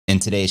In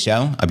today's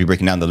show, I'll be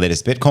breaking down the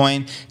latest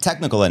Bitcoin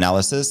technical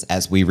analysis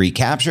as we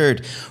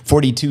recaptured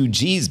 42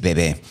 G's,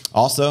 baby.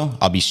 Also,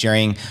 I'll be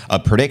sharing a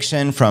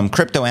prediction from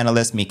crypto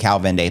analyst Mikhail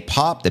Vande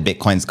Pop that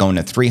Bitcoin's going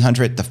to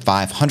 $300,000 to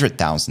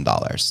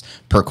 $500,000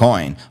 per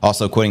coin.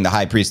 Also quoting the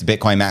high priest of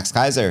Bitcoin, Max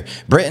Keiser,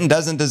 Britain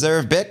doesn't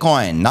deserve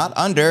Bitcoin, not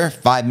under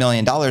 $5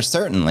 million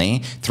certainly.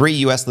 3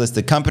 US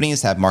listed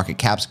companies have market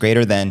caps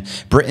greater than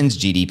Britain's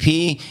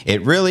GDP.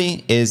 It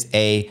really is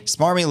a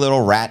smarmy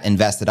little rat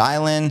invested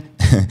island.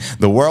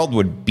 The world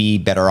would be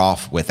better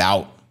off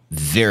without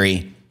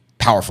very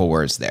powerful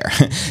words there.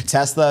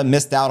 Tesla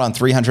missed out on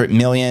 300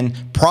 million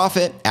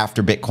profit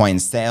after Bitcoin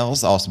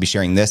sales. I'll also be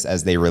sharing this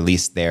as they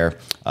release their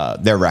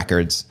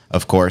records,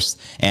 of course.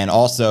 And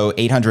also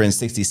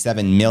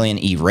 867 million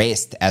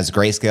erased as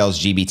Grayscale's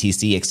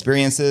GBTC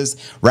experiences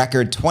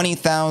record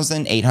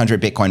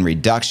 20,800 Bitcoin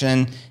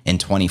reduction in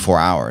 24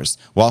 hours.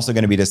 We're also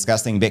going to be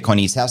discussing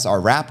Bitcoin ETFs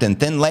are wrapped in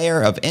thin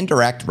layer of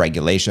indirect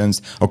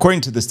regulations,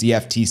 according to the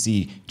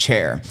CFTC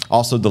chair.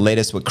 Also, the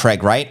latest with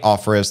Craig Wright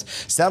offers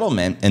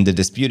settlement in the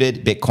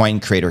disputed Bitcoin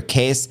creator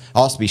case.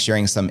 I'll also be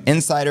sharing some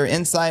insider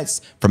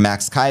insights from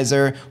Max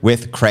Keiser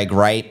with Craig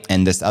Wright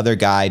and this other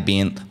guy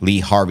being Lee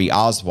Harvey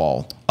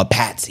Oswald. A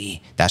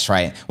patsy. That's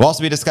right. We'll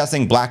also be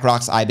discussing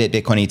BlackRock's IBIT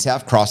Bitcoin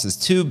ETF crosses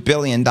 $2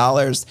 billion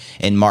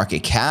in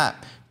market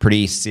cap.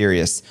 Pretty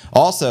serious.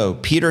 Also,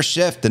 Peter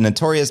Schiff, the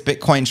notorious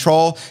Bitcoin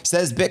troll,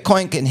 says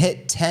Bitcoin can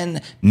hit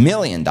 $10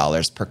 million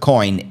per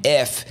coin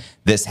if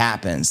this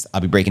happens.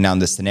 I'll be breaking down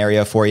this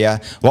scenario for you.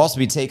 We'll also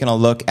be taking a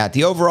look at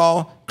the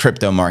overall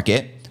crypto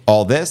market.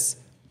 All this,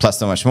 plus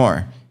so much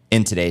more,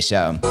 in today's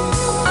show.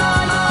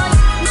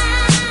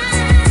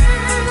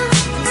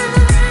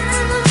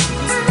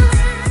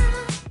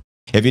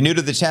 If you're new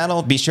to the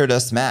channel, be sure to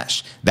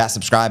smash that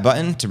subscribe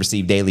button to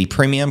receive daily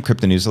premium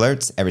crypto news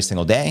alerts every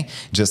single day,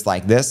 just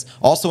like this.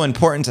 Also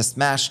important to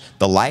smash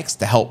the likes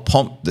to help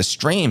pump the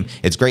stream.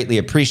 It's greatly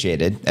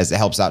appreciated as it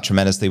helps out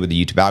tremendously with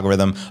the YouTube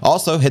algorithm.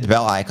 Also hit the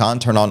bell icon,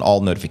 turn on all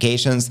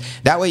notifications.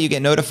 That way you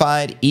get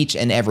notified each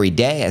and every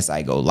day as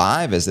I go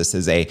live, as this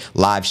is a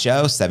live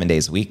show 7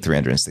 days a week,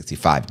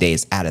 365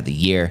 days out of the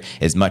year,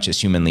 as much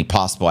as humanly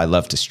possible. I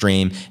love to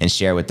stream and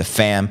share with the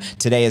fam.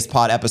 Today is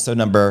pod episode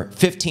number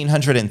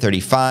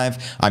 1535.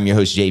 I'm your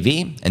host,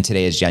 JV, and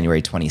today is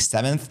January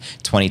 27th,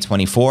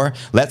 2024.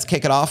 Let's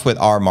kick it off with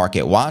our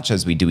market watch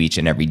as we do each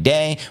and every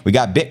day. We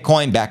got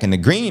Bitcoin back in the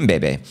green,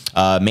 baby,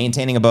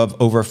 maintaining above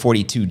over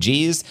 42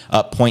 G's,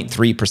 up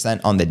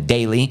 0.3% on the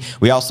daily.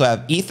 We also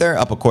have Ether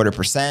up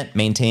 0.25%,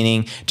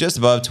 maintaining just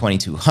above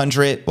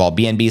 2,200, while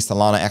BNB,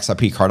 Solana,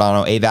 XRP,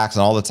 Cardano, AVAX,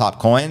 and all the top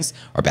coins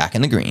are back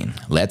in the green.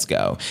 Let's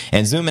go.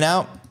 And zooming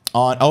out,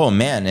 oh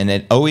man, and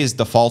it always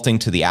defaulting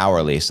to the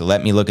hourly. So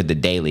let me look at the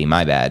daily,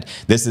 my bad.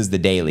 This is the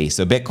daily.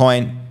 So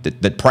Bitcoin,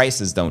 the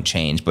prices don't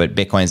change, but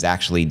Bitcoin is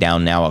actually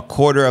down now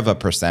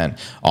 0.25%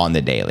 on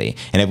the daily.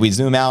 And if we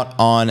zoom out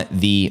on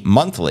the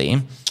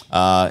monthly,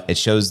 it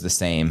shows the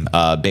same.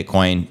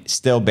 Bitcoin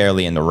still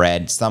barely in the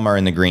red. Some are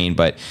in the green,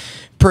 but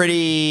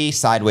pretty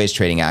sideways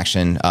trading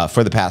action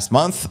for the past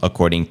month,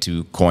 according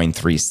to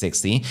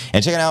Coin360.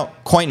 And checking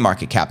out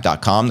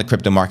coinmarketcap.com, the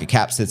crypto market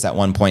cap sits at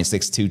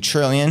 1.62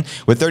 trillion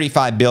with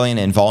 35 billion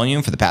in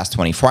volume for the past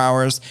 24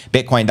 hours.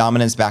 Bitcoin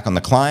dominance back on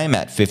the climb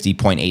at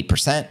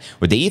 50.8%,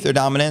 with the Ether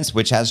dominance,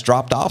 which has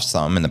dropped off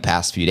some in the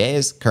past few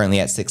days, currently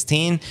at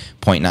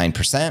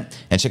 16.9%.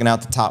 And checking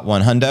out the top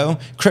 100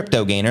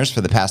 crypto gainers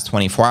for the past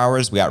 24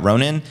 hours, we got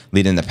Ronin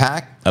leading the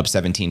pack, up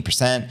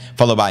 17%,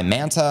 followed by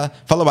Manta,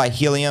 followed by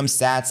Helium,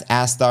 Sats,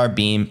 Astar,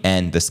 Beam,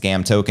 and the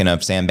scam token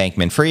of Sam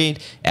Bankman-Fried,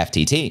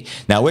 FTT.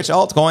 Now, which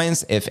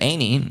altcoins, if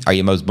any, are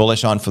you most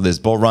bullish on for this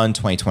bull run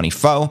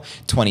 2024,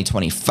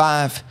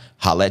 2025?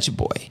 Holla at your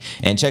boy.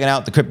 And checking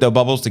out the crypto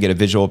bubbles to get a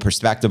visual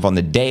perspective on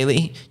the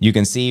daily, you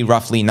can see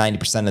roughly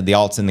 90% of the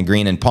alts in the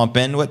green and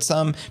pumping, with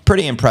some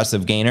pretty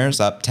impressive gainers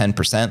up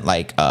 10%,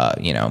 like,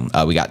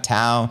 we got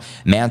Tau,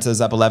 Manta's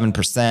up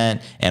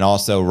 11%, and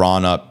also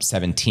Ron up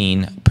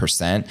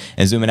 17%.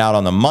 And zooming out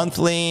on the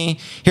monthly,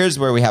 here's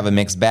where we have a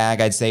mixed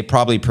bag. I'd say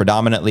probably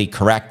predominantly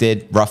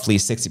corrected, roughly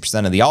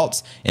 60% of the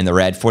alts in the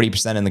red,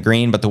 40% in the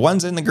green, but the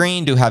ones in the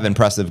green do have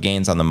impressive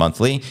gains on the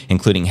monthly,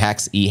 including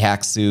Hex,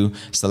 eHexu,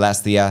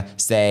 Celestia,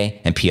 Say,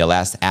 and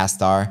PLS,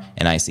 Astar,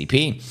 and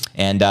ICP.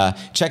 And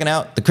checking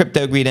out the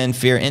Crypto Greed and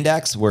Fear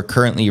Index, we're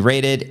currently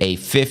rated a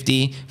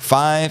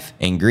 55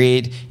 in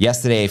greed,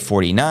 yesterday a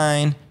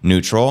 49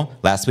 neutral,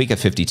 last week a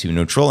 52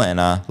 neutral, and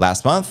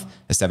last month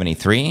a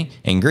 73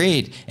 in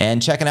greed.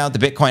 And checking out the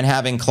Bitcoin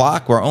halving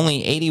clock, we're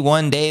only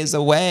 81 days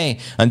away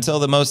until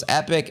the most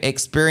epic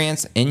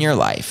experience in your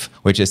life,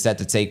 which is set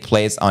to take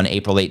place on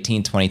April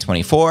 18,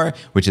 2024,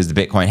 which is the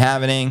Bitcoin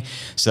halving.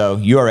 So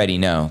you already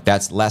know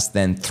that's less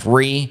than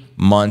 3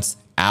 months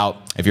out.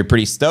 If you're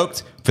pretty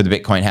stoked for the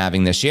Bitcoin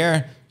halving this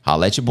year,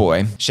 Holla at your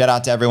boy. Shout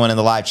out to everyone in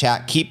the live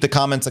chat. Keep the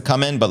comments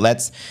coming, but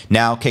let's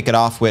now kick it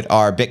off with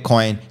our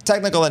Bitcoin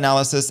technical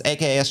analysis,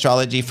 aka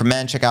astrology for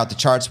men. Check out the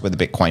charts where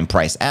the Bitcoin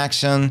price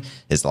action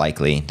is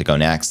likely to go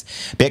next.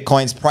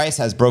 Bitcoin's price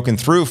has broken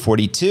through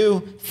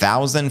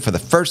 42,000 for the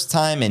first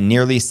time in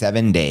nearly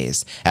 7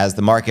 days as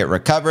the market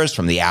recovers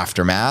from the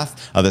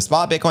aftermath of the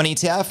spot Bitcoin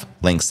ETF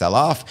link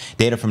sell-off.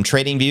 Data from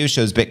TradingView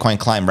shows Bitcoin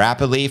climb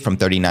rapidly from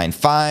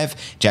 39.5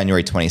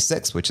 January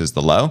 26, which is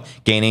the low,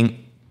 gaining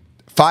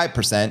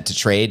 5% to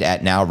trade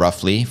at now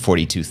roughly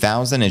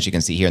 42,000. As you can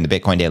see here in the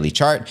Bitcoin daily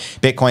chart,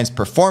 Bitcoin's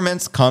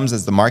performance comes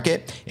as the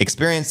market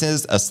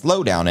experiences a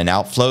slowdown in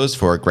outflows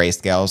for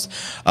Grayscale's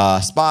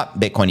spot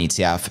Bitcoin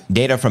ETF.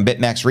 Data from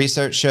BitMEX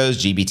research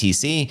shows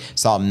GBTC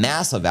saw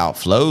massive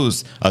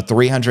outflows of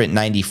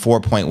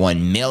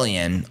 394.1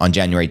 million on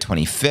January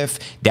 25th,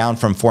 down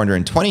from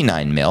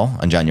 429 mil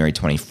on January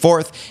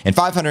 24th, and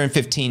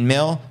 515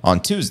 mil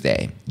on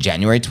Tuesday,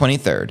 January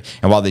 23rd.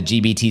 And while the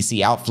GBTC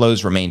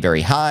outflows remain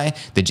very high,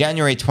 the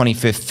January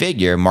 25th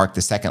figure marked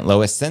the second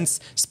lowest since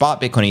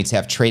spot Bitcoin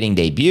ETF trading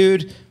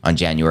debuted on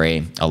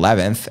January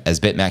 11th. As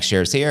BitMEX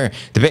shares here,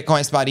 the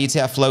Bitcoin spot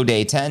ETF flow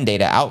day 10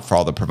 data out for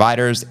all the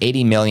providers,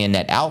 80 million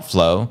net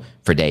outflow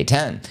for day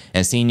 10.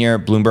 And senior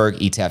Bloomberg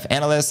ETF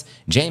analyst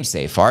James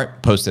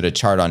Seyfarth posted a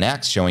chart on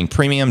X showing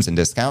premiums and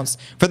discounts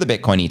for the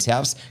Bitcoin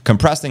ETFs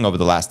compressing over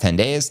the last 10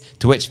 days,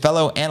 to which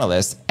fellow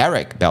analyst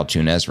Eric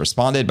Balchunas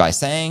responded by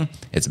saying,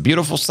 "It's a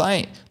beautiful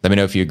sight. Let me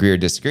know if you agree or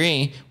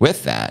disagree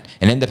with that."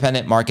 An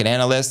independent market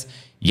analyst,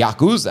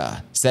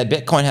 Yakuza, said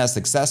Bitcoin has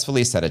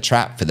successfully set a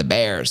trap for the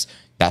bears.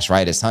 That's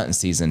right, it's hunting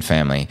season,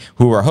 family,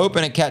 who were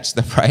hoping to catch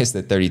the price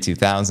at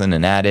 32,000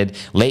 and added,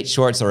 late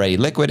shorts already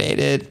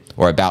liquidated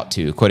or about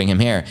to. Quoting him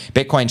here,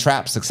 Bitcoin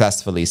trap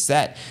successfully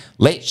set.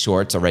 Late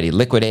shorts already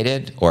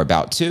liquidated or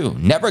about to.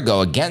 Never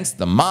go against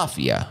the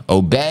mafia.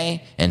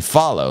 Obey and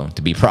follow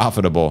to be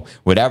profitable,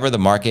 whatever the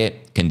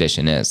market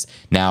condition is.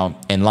 Now,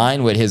 in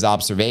line with his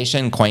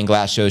observation,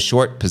 CoinGlass shows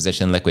short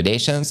position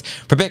liquidations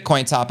for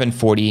Bitcoin topping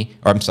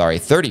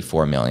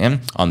 34 million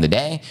on the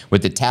day,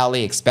 with the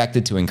tally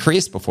expected to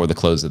increase before the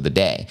close of the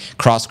day.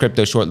 Cross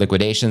crypto short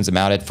liquidations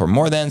amounted for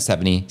more than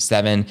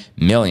 $77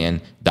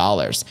 million.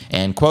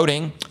 And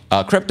quoting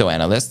crypto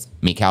analyst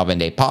Mikhail Van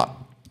de Poppe,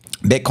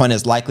 Bitcoin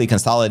is likely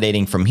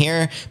consolidating from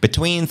here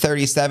between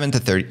 37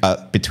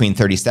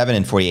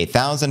 and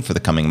 48,000 for the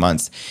coming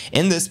months.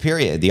 In this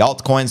period, the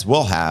altcoins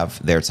will have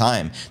their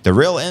time. The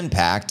real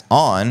impact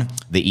on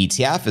the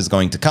ETF is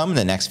going to come in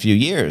the next few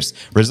years,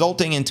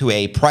 resulting into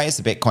a price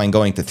of Bitcoin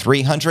going to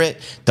 $300,000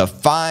 to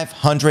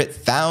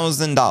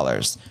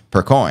 $500,000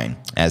 per coin,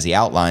 as he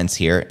outlines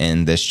here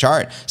in this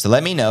chart. So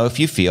let me know if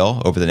you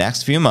feel over the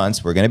next few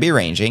months we're going to be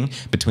ranging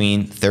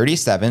between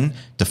 37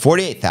 to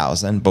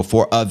 48,000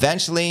 before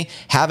eventually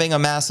having a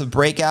massive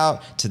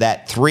breakout to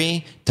that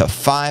 $300,000 to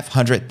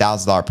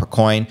 $500,000 per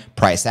coin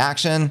price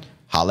action.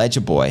 Holla at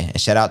your boy, and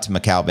shout out to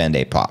Mikhail Van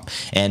de Poppe.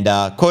 And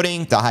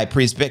quoting the high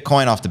priest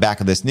Bitcoin off the back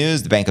of this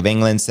news, the Bank of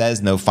England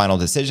says no final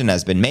decision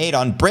has been made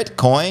on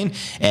Britcoin.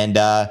 And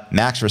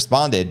Max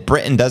responded,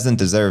 Britain doesn't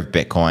deserve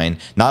Bitcoin.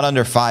 Not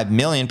under 5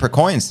 million per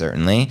coin,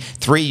 certainly.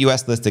 3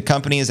 US listed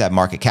companies have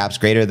market caps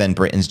greater than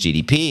Britain's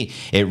GDP.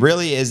 It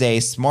really is a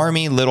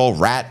smarmy little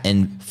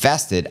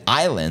rat-infested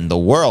island the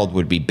world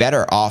would be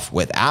better off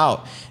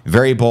without.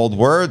 Very bold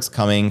words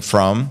coming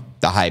from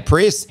the high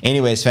priest.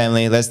 Anyways,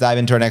 family, let's dive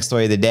into our next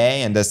story of the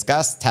day and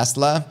discuss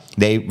Tesla.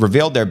 They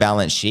revealed their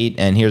balance sheet,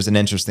 and here's an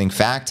interesting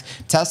fact.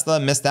 Tesla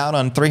missed out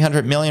on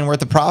 $300 million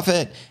worth of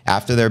profit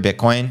after their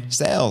Bitcoin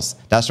sales.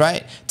 That's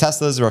right.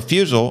 Tesla's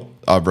refusal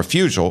to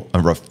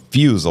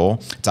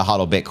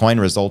hodl Bitcoin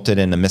resulted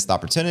in a missed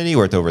opportunity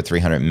worth over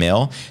 300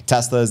 mil.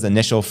 Tesla's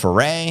initial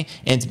foray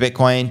into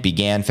Bitcoin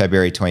began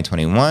February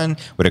 2021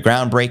 with a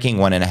groundbreaking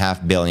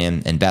 $1.5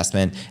 billion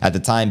investment. At the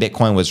time,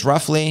 Bitcoin was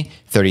roughly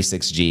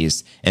 36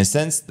 Gs. And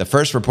since the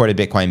first reported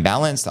Bitcoin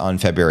balance on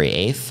February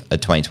 8th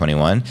of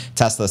 2021,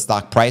 Tesla's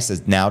stock price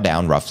is now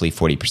down roughly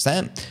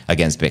 40%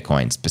 against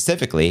Bitcoin.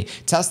 Specifically,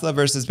 Tesla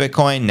versus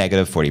Bitcoin,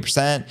 negative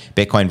 40%,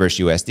 Bitcoin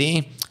versus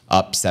USD,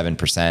 up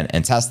 7%,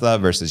 and Tesla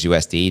versus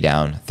USD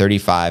down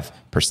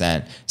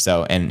 35%.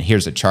 So, and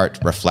here's a chart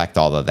to reflect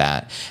all of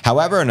that.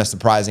 However, in a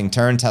surprising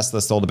turn,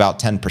 Tesla sold about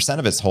 10%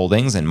 of its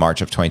holdings in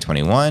March of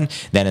 2021.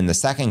 Then in the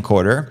second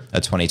quarter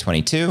of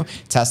 2022,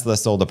 Tesla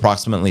sold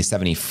approximately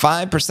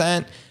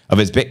 75% of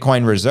its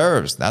Bitcoin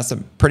reserves. That's a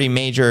pretty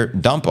major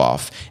dump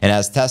off. And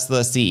as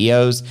Tesla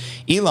CEOs,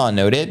 Elon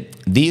noted,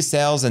 these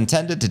sales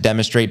intended to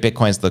demonstrate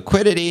Bitcoin's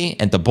liquidity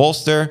and to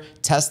bolster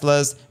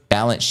Tesla's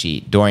balance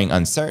sheet during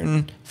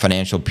uncertain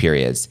financial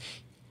periods.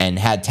 And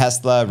had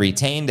Tesla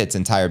retained its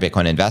entire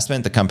Bitcoin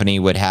investment, the company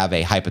would have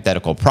a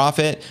hypothetical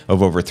profit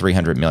of over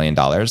 $300 million,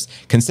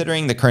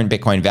 considering the current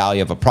Bitcoin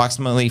value of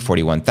approximately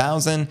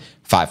 $41,500.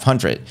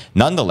 500.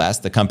 Nonetheless,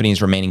 the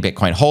company's remaining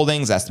Bitcoin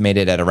holdings,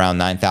 estimated at around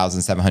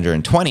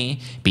 9,720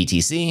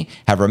 BTC,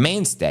 have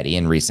remained steady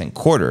in recent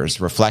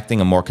quarters, reflecting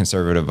a more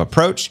conservative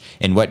approach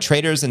in what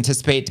traders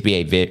anticipate to be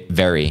a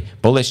very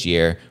bullish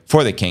year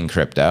for the King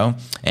crypto.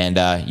 And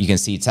you can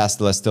see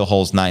Tesla still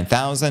holds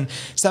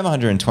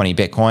 9,720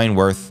 Bitcoin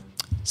worth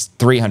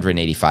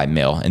 385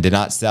 mil and did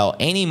not sell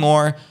any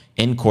more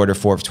in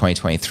Q4 of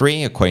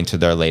 2023, according to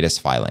their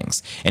latest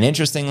filings. And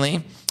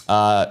interestingly,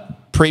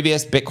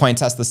 previous Bitcoin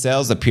Tesla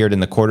sales appeared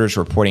in the quarters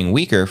reporting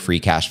weaker free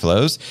cash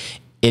flows.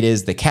 It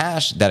is the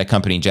cash that a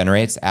company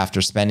generates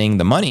after spending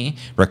the money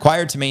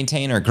required to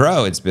maintain or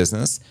grow its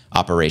business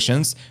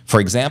operations.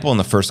 For example, in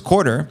the first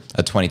quarter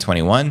of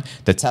 2021,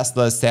 the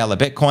Tesla sale of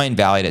Bitcoin,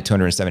 valued at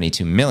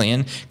 $272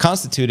 million,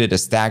 constituted a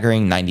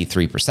staggering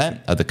 93%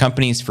 of the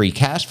company's free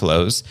cash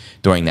flows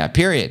during that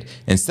period.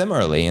 And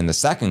similarly, in the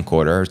second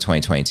quarter of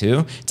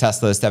 2022,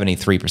 Tesla's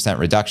 73%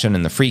 reduction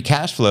in the free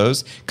cash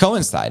flows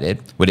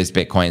coincided with its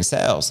Bitcoin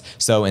sales.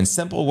 So in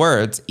simple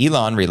words,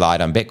 Elon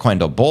relied on Bitcoin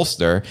to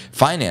bolster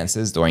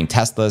finances during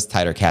Tesla's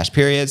tighter cash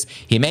periods.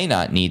 He may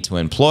not need to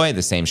employ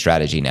the same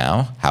strategy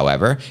now,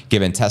 however,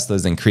 given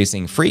Tesla's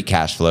increasing free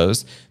cash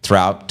flows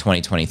throughout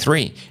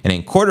 2023. And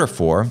in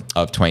Q4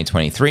 of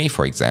 2023,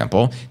 for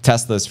example,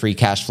 Tesla's free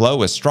cash flow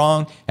was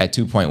strong at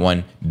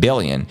 $2.1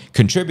 billion,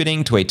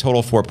 contributing to a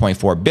total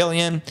 $4.4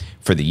 billion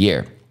for the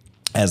year.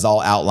 As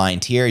all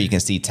outlined here, you can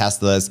see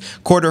Tesla's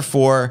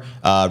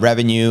Q4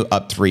 revenue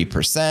up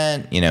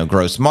 3%,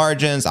 gross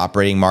margins,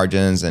 operating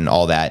margins, and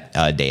all that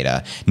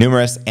data.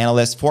 Numerous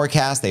analysts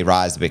forecast a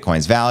rise of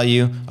Bitcoin's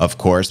value. Of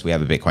course, we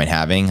have a Bitcoin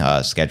halving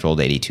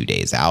scheduled 82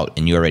 days out,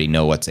 and you already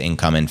know what's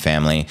income and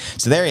family.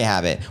 So there you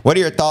have it. What are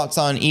your thoughts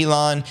on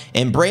Elon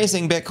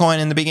embracing Bitcoin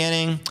in the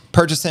beginning,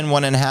 purchasing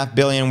 $1.5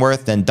 billion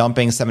worth, then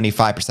dumping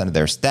 75% of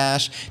their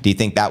stash? Do you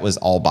think that was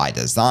all by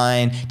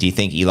design? Do you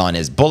think Elon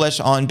is bullish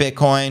on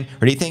Bitcoin?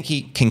 Or do you think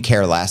he can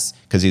care less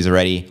because he's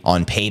already,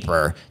 on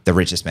paper, the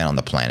richest man on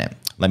the planet?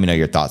 Let me know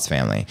your thoughts,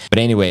 family. But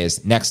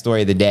anyways, next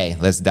story of the day.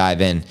 Let's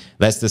dive in.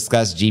 Let's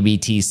discuss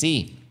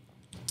GBTC.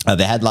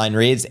 The headline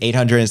reads,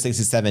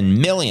 867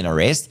 million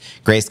erased.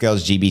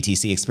 Grayscale's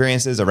GBTC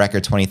experiences a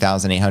record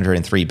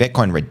 20,803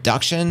 Bitcoin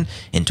reduction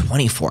in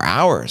 24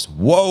 hours.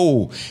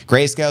 Whoa!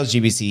 Grayscale's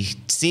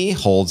GBTC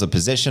holds a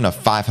position of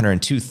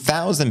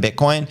 502,000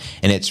 Bitcoin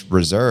in its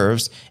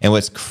reserves. And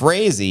what's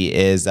crazy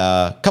is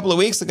a couple of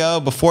weeks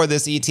ago, before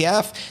this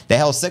ETF, they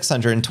held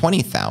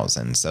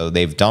 620,000. So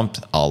they've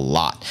dumped a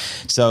lot.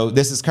 So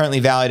this is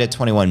currently valued at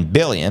 21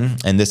 billion.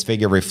 And this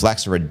figure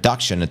reflects a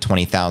reduction of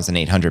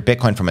 20,800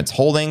 Bitcoin from its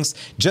holdings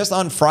just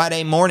on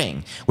Friday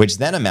morning, which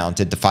then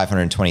amounted to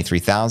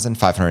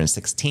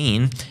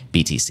 523,516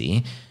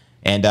 BTC.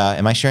 And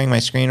am I sharing my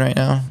screen right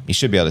now? You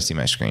should be able to see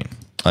my screen.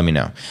 Let me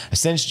know.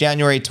 Since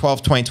January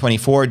 12,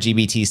 2024,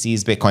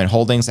 GBTC's Bitcoin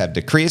holdings have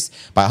decreased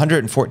by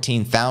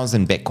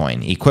 114,000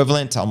 Bitcoin,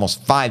 equivalent to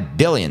almost $5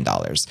 billion,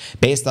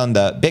 based on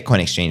the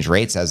Bitcoin exchange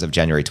rates as of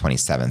January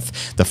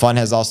 27th. The fund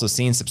has also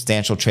seen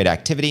substantial trade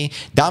activity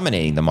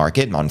dominating the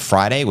market on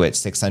Friday, with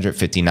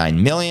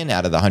 659 million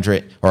out of the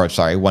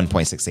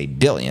 1.68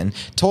 billion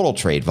total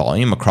trade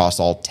volume across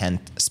all 10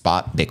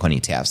 spot Bitcoin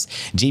ETFs.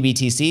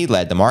 GBTC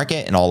led the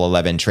market in all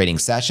 11 trading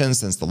sessions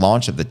since the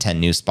launch of the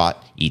 10 new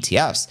spot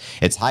ETFs.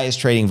 Its highest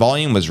trading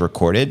volume was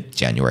recorded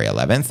January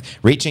 11th,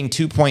 reaching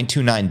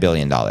 $2.29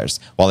 billion,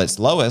 while its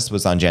lowest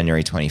was on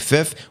January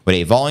 25th with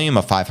a volume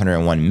of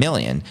 501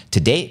 million. To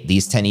date,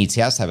 these 10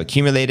 ETFs have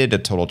accumulated a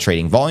total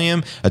trading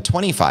volume of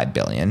 25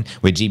 billion,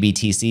 with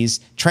GBTC's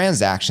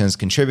transactions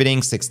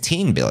contributing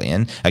 16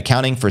 billion,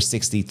 accounting for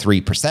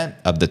 63%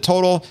 of the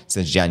total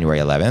since January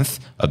 11th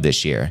of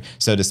this year.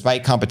 So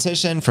despite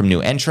competition from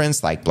new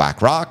entrants like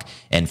BlackRock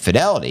and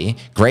Fidelity,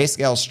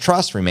 Grayscale's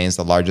Trust remains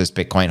the largest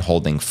Bitcoin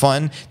holding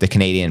fund.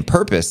 The Canadian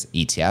Purpose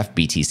ETF,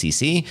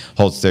 BTCC,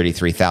 holds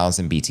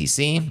 33,000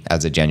 BTC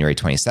as of January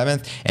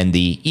 27th, and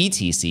the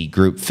ETC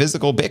Group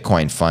Physical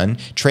Bitcoin Fund,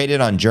 traded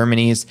on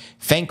Germany's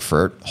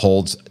Frankfurt,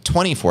 holds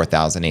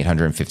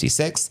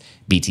 24,856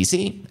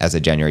 BTC as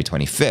of January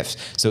 25th.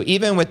 So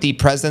even with the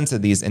presence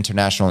of these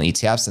international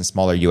ETFs and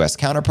smaller US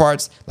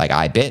counterparts like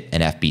IBIT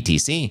and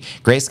FBTC,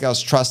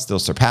 Grayscale's Trust still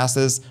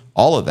surpasses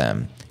all of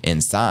them in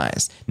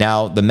size.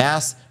 Now, the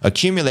mass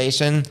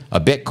accumulation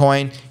of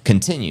Bitcoin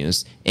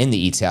continues in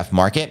the ETF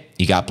market.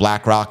 You got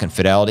BlackRock and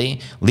Fidelity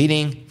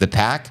leading the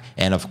pack,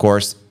 and of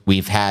course,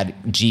 we've had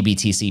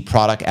GBTC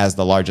product as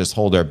the largest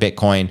holder of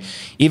Bitcoin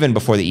even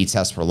before the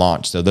ETFs were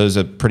launched. So those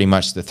are pretty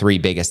much the three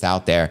biggest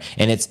out there.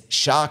 And it's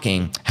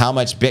shocking how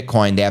much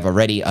Bitcoin they have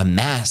already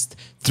amassed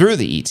through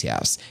the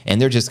ETFs.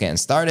 And they're just getting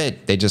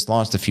started. They just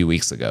launched a few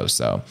weeks ago.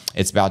 So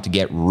it's about to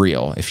get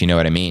real, if you know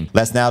what I mean.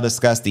 Let's now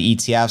discuss the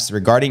ETFs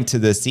regarding to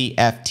the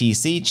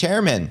CFTC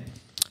chairman.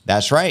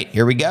 That's right.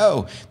 Here we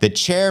go. The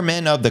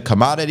chairman of the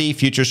Commodity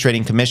Futures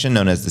Trading Commission,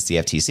 known as the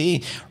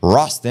CFTC,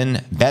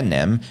 Rostin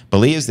Bednem,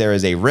 believes there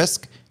is a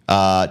risk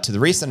to the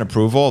recent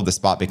approval of the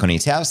spot Bitcoin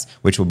ETFs,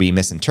 which will be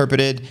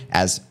misinterpreted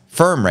as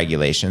firm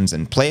regulations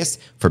in place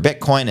for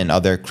Bitcoin and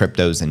other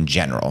cryptos in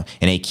general.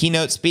 In a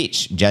keynote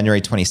speech,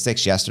 January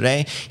 26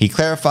 yesterday, he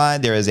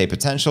clarified there is a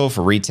potential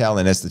for retail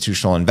and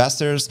institutional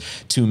investors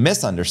to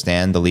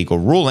misunderstand the legal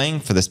ruling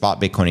for the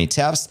spot Bitcoin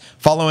ETFs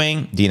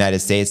following the United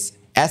States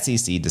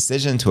SEC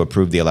decision to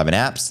approve the 11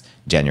 apps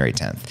January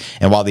 10th.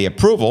 And while the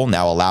approval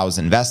now allows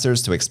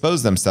investors to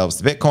expose themselves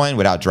to Bitcoin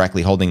without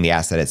directly holding the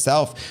asset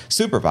itself,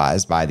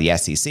 supervised by the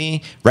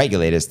SEC,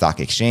 regulated stock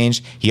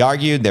exchange, he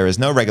argued there is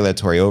no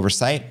regulatory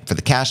oversight for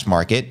the cash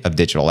market of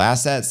digital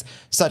assets,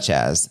 such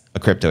as a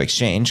crypto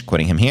exchange.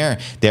 Quoting him here,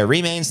 there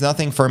remains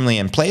nothing firmly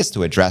in place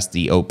to address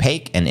the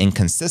opaque and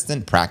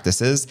inconsistent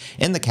practices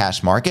in the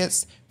cash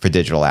markets for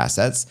digital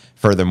assets.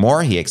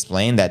 Furthermore, he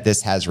explained that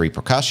this has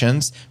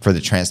repercussions for the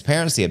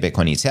transparency of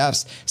Bitcoin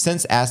ETFs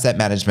since asset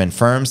management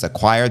firms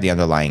acquire the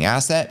underlying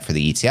asset for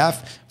the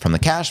ETF from the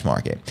cash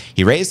market.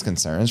 He raised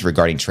concerns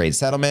regarding trade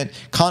settlement,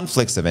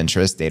 conflicts of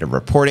interest, data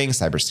reporting,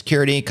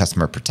 cybersecurity,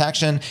 customer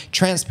protection,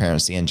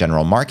 transparency, and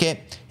general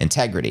market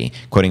integrity.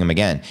 Quoting him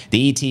again,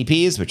 the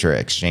ETPs, which are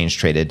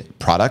exchange-traded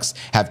products,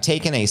 have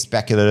taken a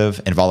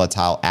speculative and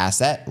volatile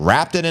asset,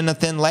 wrapped it in a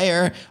thin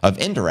layer of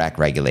indirect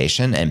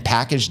regulation, and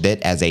packaged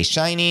it as a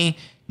shiny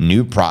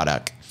new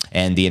product.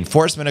 And the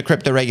enforcement of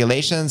crypto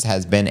regulations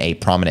has been a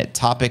prominent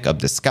topic of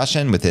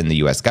discussion within the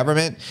U.S.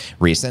 government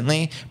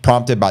recently,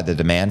 prompted by the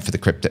demand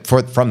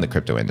from the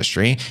crypto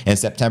industry. In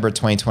September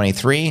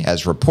 2023,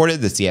 as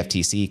reported, the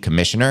CFTC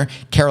Commissioner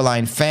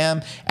Caroline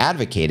Pham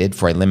advocated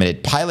for a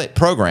limited pilot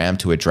program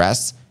to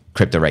address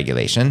crypto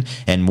regulation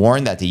and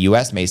warned that the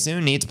U.S. may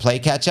soon need to play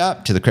catch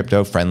up to the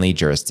crypto-friendly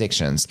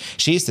jurisdictions.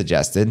 She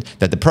suggested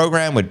that the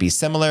program would be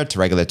similar to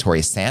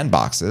regulatory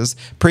sandboxes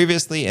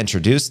previously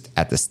introduced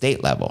at the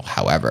state level.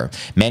 However,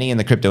 many in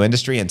the crypto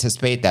industry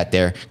anticipate that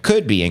there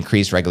could be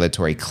increased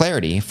regulatory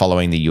clarity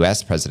following the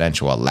U.S.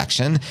 presidential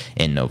election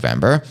in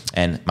November.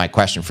 And my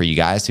question for you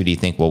guys, who do you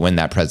think will win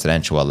that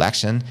presidential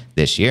election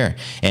this year?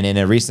 And in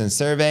a recent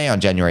survey on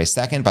January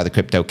 2nd by the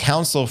Crypto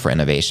Council for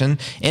Innovation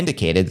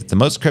indicated that the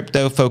most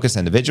crypto-focused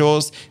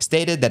individuals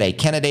stated that a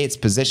candidate's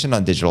position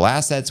on digital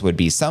assets would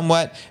be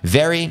somewhat,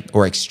 very,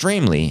 or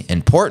extremely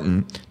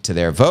important to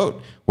their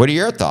vote. What are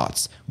your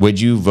thoughts?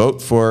 Would you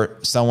vote for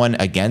someone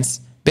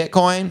against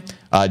Bitcoin?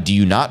 Do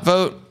you not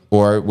vote?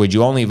 Or would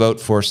you only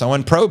vote for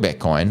someone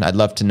pro-Bitcoin? I'd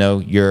love to know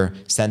your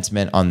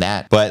sentiment on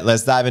that. But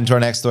let's dive into our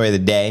next story of the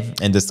day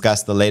and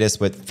discuss the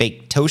latest with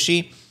fake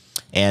Toshi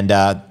and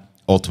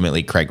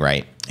ultimately Craig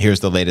Wright.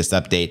 Here's the latest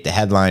update. The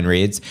headline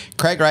reads,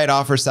 Craig Wright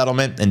offers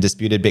settlement in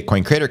disputed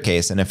Bitcoin creator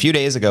case. And a few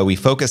days ago, we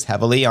focused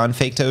heavily on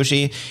fake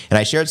Toshi, and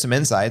I shared some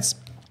insights.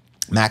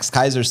 Max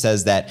Kaiser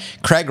says that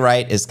Craig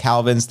Wright is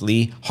Calvin's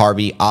Lee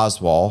Harvey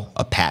Oswald,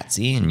 a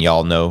patsy. And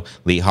y'all know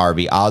Lee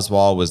Harvey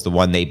Oswald was the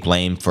one they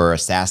blamed for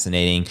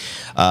assassinating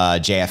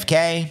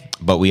JFK.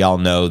 But we all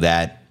know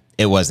that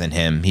it wasn't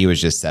him. He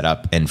was just set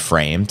up and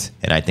framed.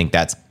 And I think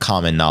that's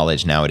common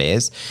knowledge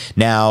nowadays.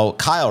 Now,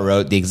 Kyle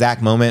wrote the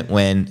exact moment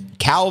when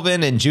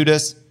Calvin and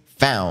Judas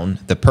found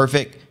the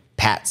perfect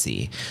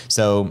patsy.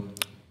 So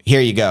here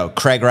you go.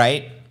 Craig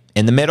Wright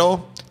in the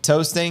middle,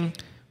 toasting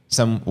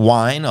some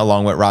wine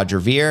along with Roger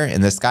Ver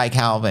and this guy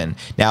Calvin.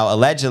 Now,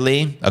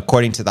 allegedly,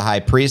 according to the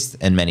high priest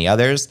and many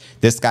others,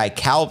 this guy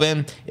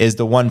Calvin is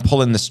the one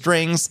pulling the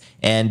strings,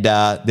 and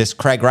this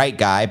Craig Wright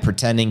guy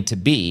pretending to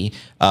be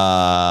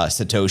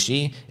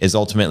Satoshi is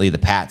ultimately the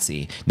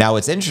patsy. Now,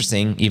 what's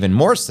interesting, even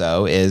more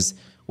so, is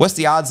what's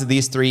the odds of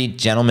these three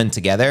gentlemen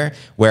together,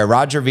 where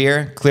Roger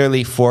Ver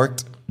clearly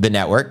forked the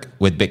network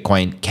with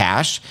Bitcoin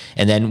Cash,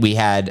 and then we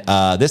had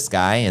this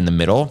guy in the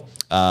middle,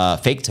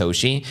 fake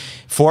Toshi,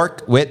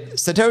 fork with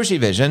Satoshi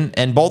Vision,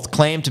 and both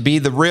claim to be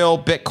the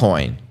real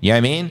Bitcoin. You know what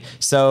I mean?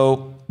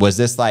 So was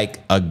this like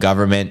a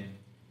government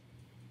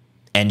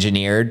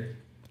engineered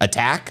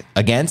attack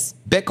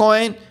against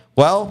Bitcoin?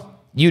 Well,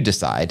 you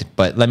decide,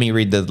 but let me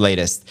read the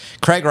latest.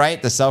 Craig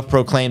Wright, the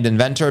self-proclaimed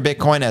inventor of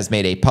Bitcoin, has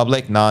made a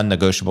public,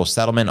 non-negotiable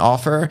settlement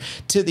offer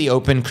to the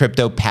Open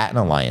Crypto Patent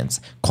Alliance,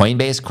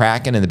 Coinbase,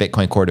 Kraken, and the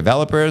Bitcoin Core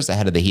developers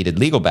ahead of the heated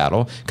legal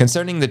battle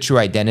concerning the true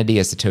identity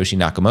of Satoshi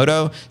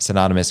Nakamoto,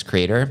 synonymous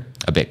creator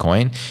of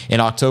Bitcoin.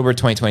 In October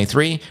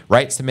 2023,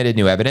 Wright submitted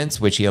new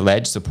evidence, which he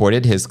alleged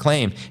supported his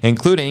claim,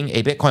 including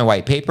a Bitcoin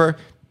white paper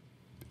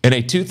and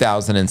a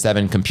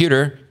 2007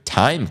 computer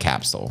time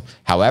capsule.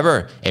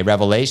 However, a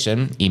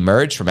revelation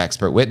emerged from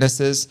expert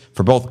witnesses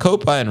for both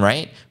Copa and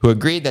Wright, who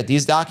agreed that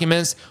these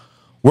documents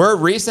were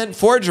recent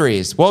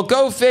forgeries. Well,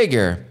 go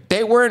figure.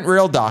 They weren't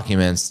real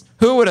documents.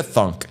 Who would have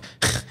thunk?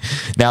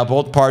 Now,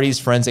 both parties'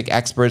 forensic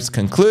experts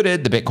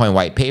concluded the Bitcoin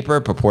white paper,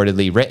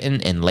 purportedly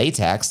written in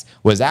latex,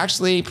 was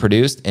actually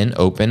produced in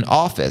open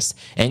office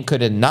and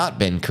could have not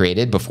been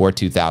created before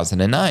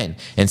 2009.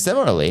 And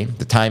similarly,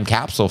 the time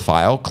capsule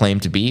file,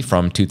 claimed to be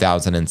from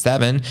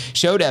 2007,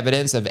 showed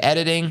evidence of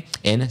editing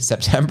in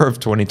September of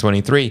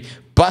 2023,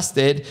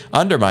 busted,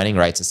 undermining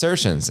Wright's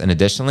assertions. And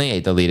additionally,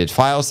 a deleted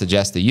file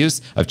suggests the use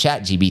of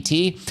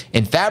ChatGBT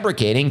in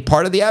fabricating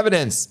part of the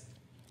evidence.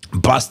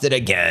 busted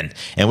again.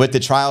 And with the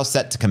trial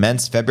set to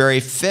commence February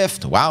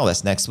 5th, wow,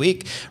 that's next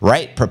week,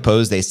 Wright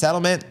proposed a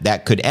settlement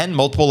that could end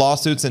multiple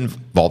lawsuits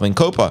involving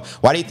Copa.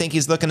 Why do you think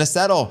he's looking to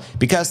settle?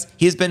 Because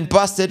he's been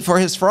busted for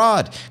his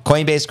fraud.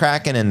 Coinbase,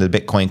 Kraken, and the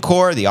Bitcoin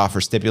Core, the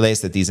offer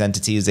stipulates that these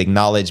entities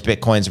acknowledge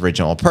Bitcoin's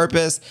original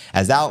purpose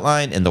as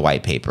outlined in the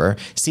white paper,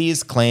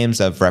 seize claims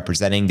of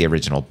representing the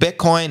original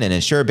Bitcoin, and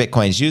ensure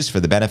Bitcoin's use for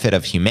the benefit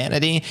of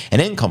humanity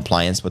and in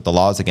compliance with the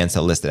laws against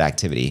illicit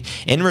activity.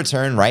 In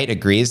return, Wright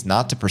agrees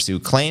not to pursue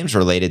claims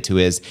related to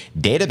his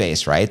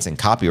database rights and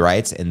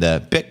copyrights in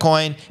the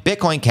Bitcoin,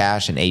 Bitcoin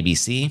Cash, and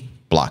ABC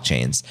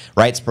blockchains.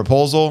 Wright's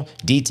proposal,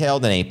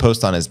 detailed in a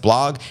post on his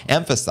blog,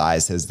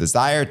 emphasized his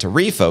desire to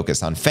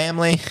refocus on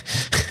family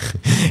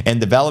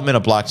and development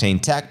of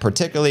blockchain tech,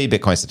 particularly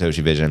Bitcoin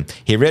Satoshi vision.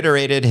 He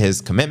reiterated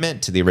his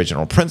commitment to the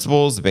original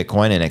principles of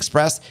Bitcoin and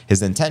expressed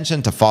his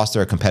intention to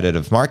foster a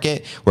competitive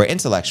market where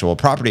intellectual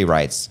property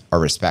rights are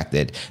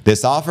respected.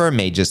 This offer,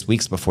 made just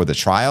weeks before the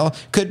trial,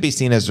 could be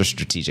seen as a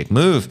strategic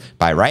move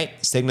by Wright,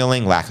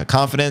 signaling lack of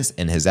confidence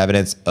in his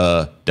evidence.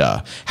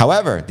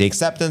 However, the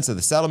acceptance of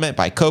the settlement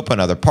by Copa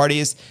and other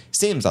parties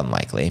seems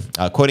unlikely.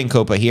 Quoting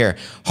Copa here,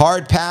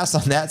 hard pass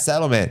on that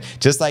settlement.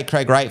 Just like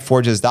Craig Wright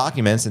forges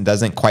documents and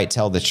doesn't quite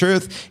tell the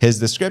truth, his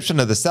description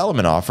of the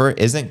settlement offer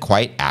isn't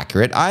quite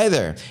accurate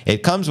either.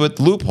 It comes with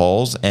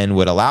loopholes and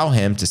would allow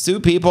him to sue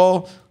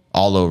people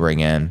all over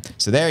again.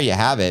 So there you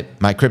have it,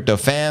 my crypto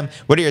fam.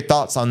 What are your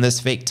thoughts on this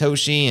fake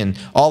Toshi and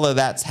all of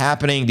that's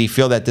happening? Do you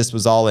feel that this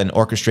was all an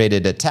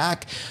orchestrated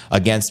attack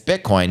against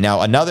Bitcoin? Now,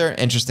 another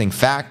interesting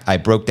fact I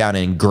broke down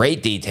in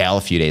great detail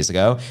a few days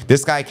ago,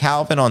 this guy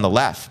Calvin on the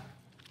left,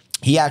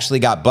 he actually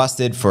got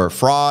busted for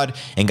fraud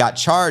and got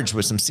charged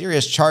with some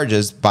serious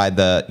charges by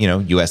the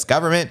US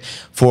government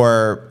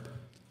for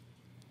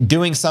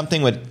doing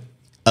something with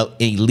an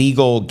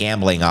illegal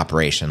gambling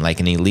operation,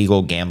 like an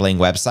illegal gambling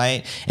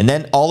website. And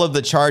then all of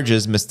the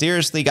charges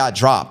mysteriously got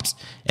dropped.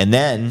 And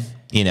then,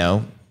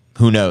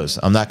 who knows?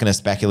 I'm not going to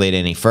speculate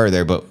any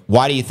further, but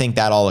why do you think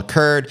that all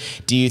occurred?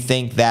 Do you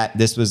think that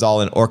this was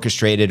all an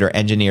orchestrated or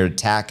engineered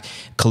attack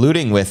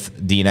colluding with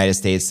the United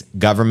States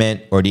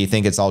government? Or do you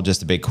think it's all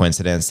just a big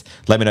coincidence?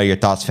 Let me know your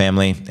thoughts,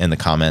 family, in the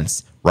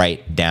comments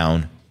right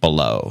down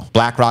below.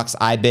 BlackRock's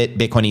IBIT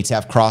Bitcoin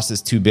ETF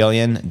crosses $2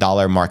 billion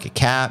market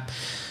cap.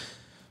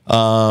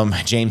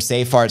 James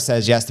Safart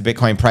says, yes, the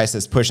Bitcoin price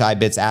has pushed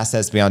IBIT's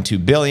assets beyond 2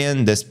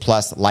 billion. This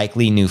plus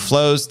likely new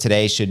flows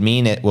today should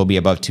mean it will be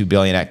above 2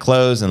 billion at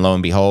close. And lo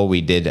and behold,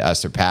 we did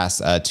surpass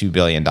 $2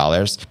 billion.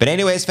 But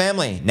anyways,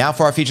 family, now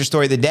for our feature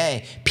story of the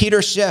day.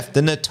 Peter Schiff,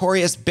 the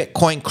notorious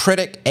Bitcoin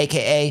critic,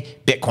 aka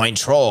Bitcoin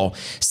troll,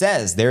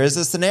 says there is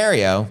a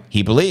scenario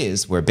he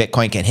believes where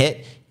Bitcoin can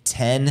hit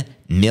 $10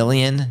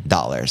 million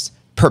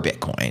per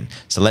Bitcoin.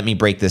 So let me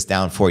break this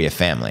down for you,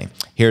 family.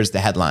 Here's the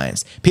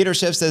headlines. Peter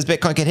Schiff says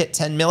Bitcoin could hit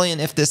 10 million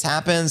if this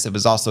happens. It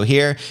was also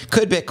here.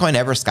 Could Bitcoin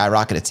ever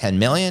skyrocket to 10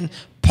 million?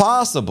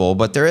 Possible,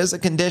 but there is a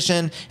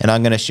condition, and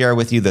I'm going to share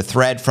with you the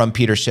thread from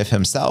Peter Schiff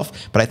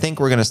himself, but I think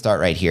we're going to start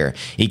right here.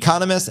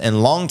 Economist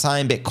and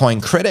longtime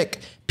Bitcoin critic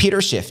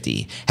Peter Schiff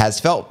has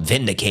felt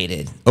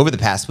vindicated over the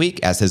past week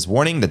as his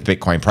warning that the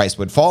Bitcoin price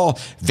would fall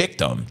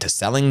victim to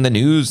selling the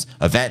news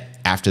event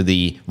after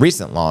the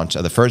recent launch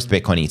of the first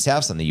Bitcoin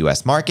ETFs on the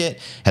US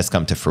market has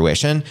come to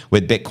fruition,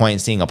 with Bitcoin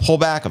seeing a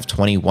pullback of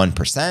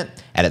 21%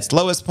 at its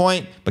lowest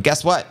point. But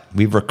guess what?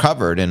 We've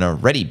recovered and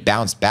already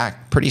bounced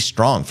back pretty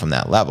strong from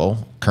that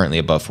level, currently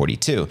above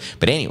 42.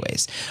 But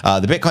anyways,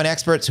 the Bitcoin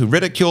experts who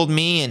ridiculed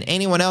me and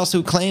anyone else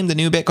who claimed the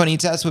new Bitcoin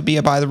ETFs would be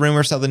a buy the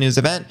rumor, sell the news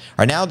event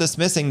are now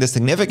dismissing the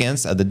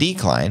significance of the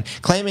decline,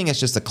 claiming it's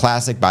just a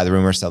classic buy the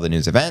rumor, sell the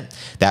news event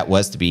that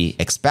was to be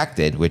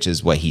expected, which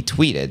is what he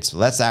tweeted. So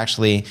let's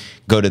actually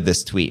go to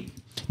this tweet.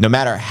 No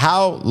matter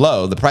how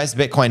low the price of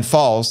Bitcoin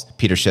falls,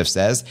 Peter Schiff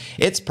says,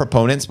 its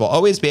proponents will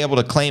always be able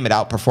to claim it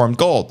outperformed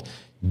gold.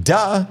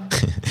 Duh,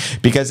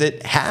 because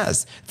it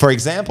has. For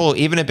example,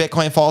 even if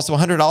Bitcoin falls to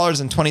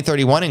 $100 in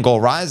 2031 and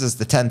gold rises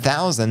to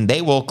 10,000,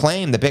 they will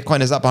claim that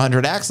Bitcoin is up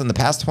 100x in the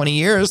past 20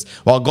 years,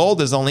 while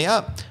gold is only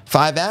up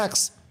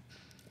 5x.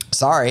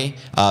 Sorry,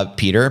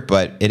 Peter,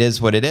 but it is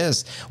what it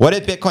is. What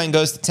if Bitcoin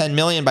goes to 10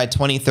 million by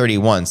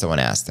 2031? Someone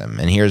asked him.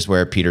 And here's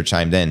where Peter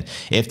chimed in.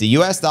 If the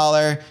US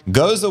dollar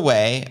goes the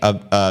way of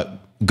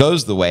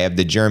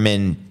the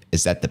German,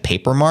 is that the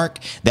paper mark?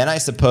 Then I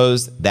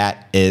suppose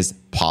that is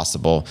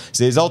possible.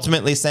 So he's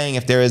ultimately saying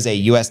if there is a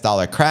US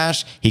dollar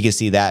crash, he can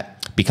see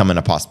that becoming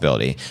a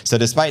possibility. So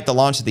despite the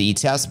launch of the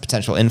ETFs and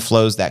potential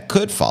inflows that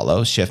could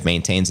follow, Schiff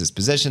maintains his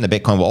position that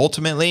Bitcoin will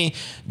ultimately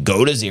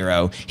go to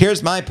zero.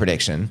 Here's my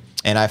prediction,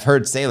 and I've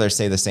heard sailors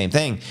say the same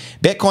thing.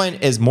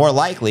 Bitcoin is more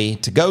likely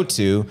to go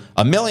to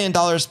 $1 million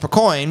per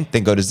coin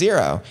than go to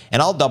zero.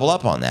 And I'll double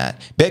up on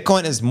that.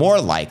 Bitcoin is more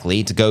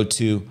likely to go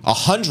to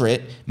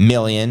 $100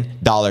 million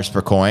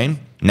per coin.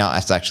 No,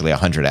 that's actually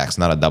 100x,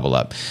 not a double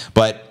up.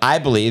 But I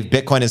believe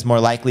Bitcoin is more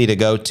likely to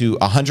go to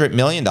 $100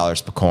 million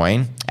per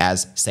coin,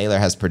 as Saylor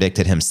has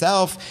predicted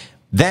himself,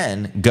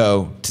 then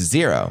go to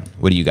zero.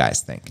 What do you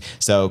guys think?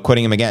 So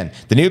quoting him again,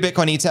 the new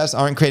Bitcoin ETFs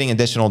aren't creating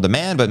additional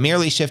demand, but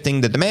merely shifting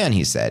the demand,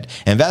 he said.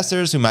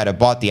 Investors who might have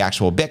bought the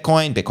actual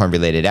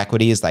Bitcoin-related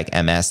equities like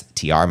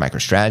MSTR,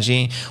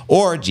 MicroStrategy,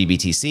 or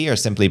GBTC are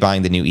simply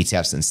buying the new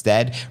ETFs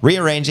instead.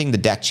 Rearranging the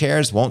deck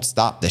chairs won't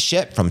stop the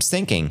ship from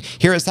sinking.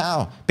 Here is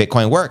how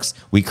Bitcoin works.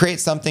 We create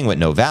something with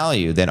no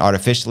value, then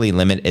artificially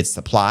limit its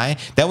supply.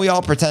 Then we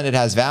all pretend it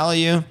has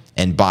value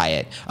and buy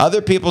it.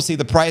 Other people see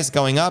the price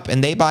going up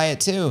and they buy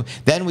it too.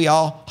 Then we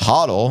all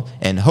hodl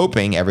and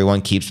hoping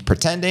everyone keeps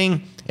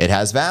pretending it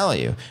has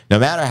value. No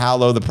matter how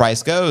low the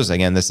price goes,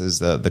 again, this is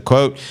the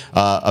quote,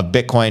 of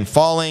Bitcoin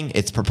falling,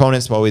 its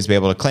proponents will always be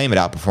able to claim it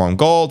outperformed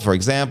gold. For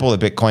example, if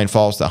Bitcoin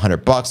falls to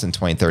 $100 in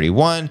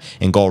 2031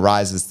 and gold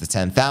rises to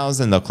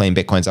 10,000, they'll claim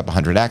Bitcoin's up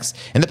 100x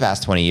in the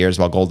past 20 years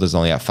while gold is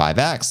only up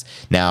 5x.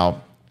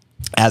 Now,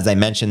 as I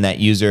mentioned, that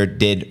user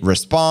did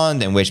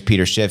respond, in which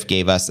Peter Schiff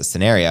gave us a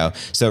scenario.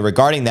 So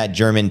regarding that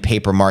German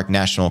paper mark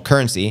national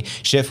currency,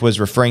 Schiff was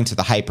referring to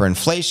the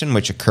hyperinflation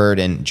which occurred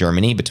in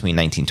Germany between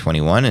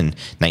 1921 and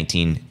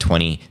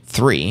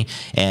 1923.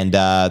 And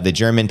the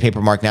German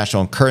paper mark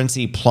national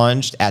currency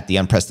plunged at the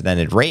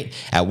unprecedented rate,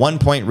 at one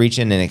point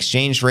reaching an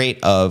exchange rate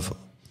of,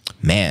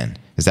 man,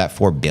 is that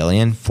 4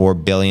 billion?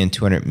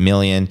 4,200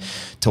 million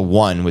to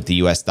 1 with the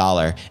US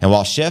dollar. And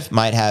while Schiff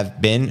might have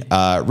been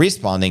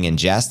responding in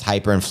jest,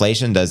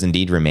 hyperinflation does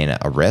indeed remain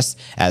a risk,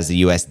 as the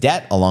US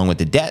debt, along with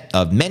the debt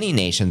of many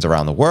nations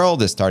around the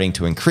world, is starting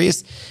to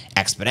increase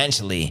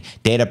exponentially.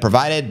 Data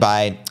provided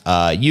by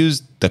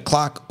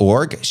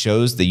UseTheClock.org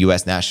shows the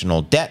U.S.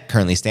 national debt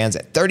currently stands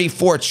at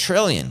 34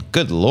 trillion.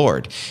 Good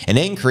Lord. An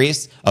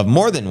increase of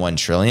more than 1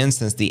 trillion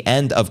since the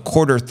end of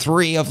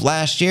Q3 of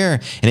last year.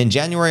 And in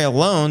January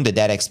alone, the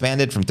debt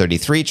expanded from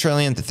 33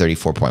 trillion to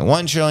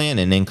 34.1 trillion,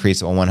 an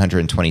increase of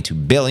 122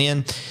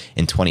 billion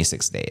in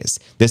 26 days.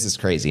 This is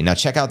crazy. Now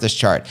check out this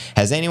chart.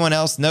 Has anyone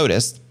else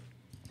noticed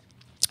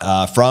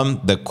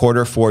from the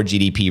Q4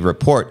 GDP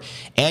report,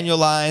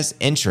 annualized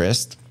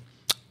interest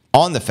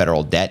on the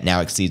federal debt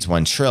now exceeds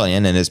 1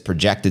 trillion and is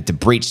projected to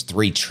breach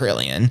 3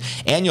 trillion.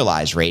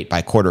 Annualized rate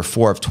by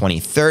Q4 of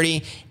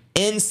 2030,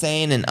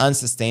 insane and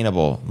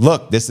unsustainable.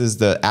 Look, this is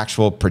the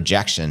actual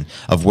projection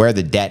of where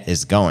the debt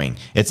is going.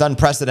 It's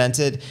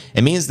unprecedented.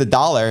 It means the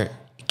dollar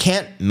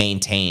can't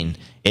maintain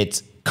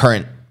its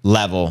current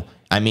level.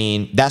 I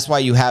mean, that's why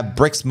you have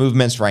BRICS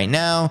movements right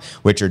now,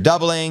 which are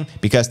doubling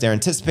because they're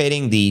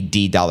anticipating the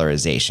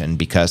de-dollarization,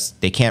 because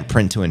they can't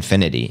print to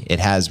infinity. It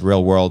has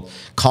real world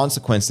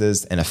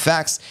consequences and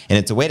effects, and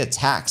it's a way to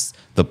tax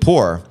the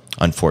poor,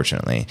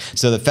 unfortunately.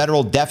 So the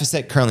federal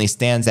deficit currently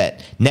stands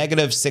at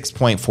negative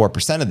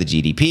 6.4% of the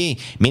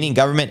GDP, meaning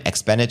government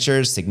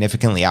expenditures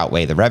significantly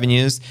outweigh the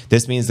revenues.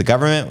 This means the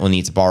government will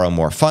need to borrow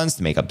more funds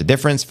to make up the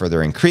difference,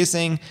 further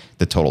increasing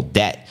the total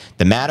debt.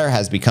 The matter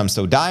has become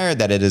so dire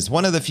that it is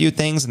one of the few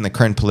things in the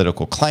current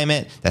political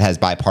climate that has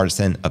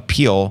bipartisan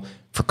appeal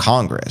for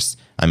Congress.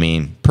 I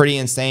mean, pretty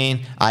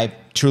insane. I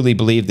truly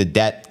believe the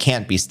debt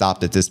can't be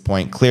stopped at this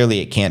point. Clearly,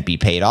 it can't be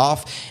paid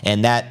off.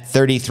 And that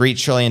 $33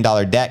 trillion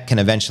debt can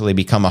eventually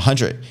become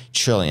 $100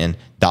 trillion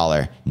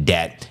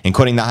debt. And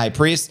quoting the high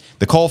priest,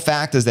 the cold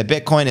fact is that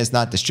Bitcoin is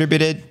not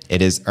distributed,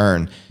 it is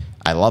earned.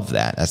 I love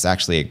that. That's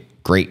actually a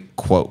great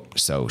quote.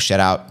 So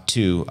shout out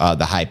to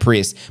the high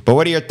priest. But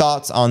what are your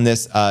thoughts on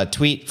this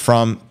tweet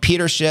from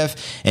Peter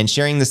Schiff and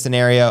sharing the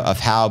scenario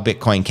of how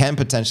Bitcoin can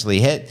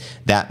potentially hit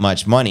that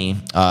much money?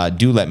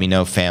 Do let me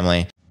know,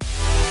 family.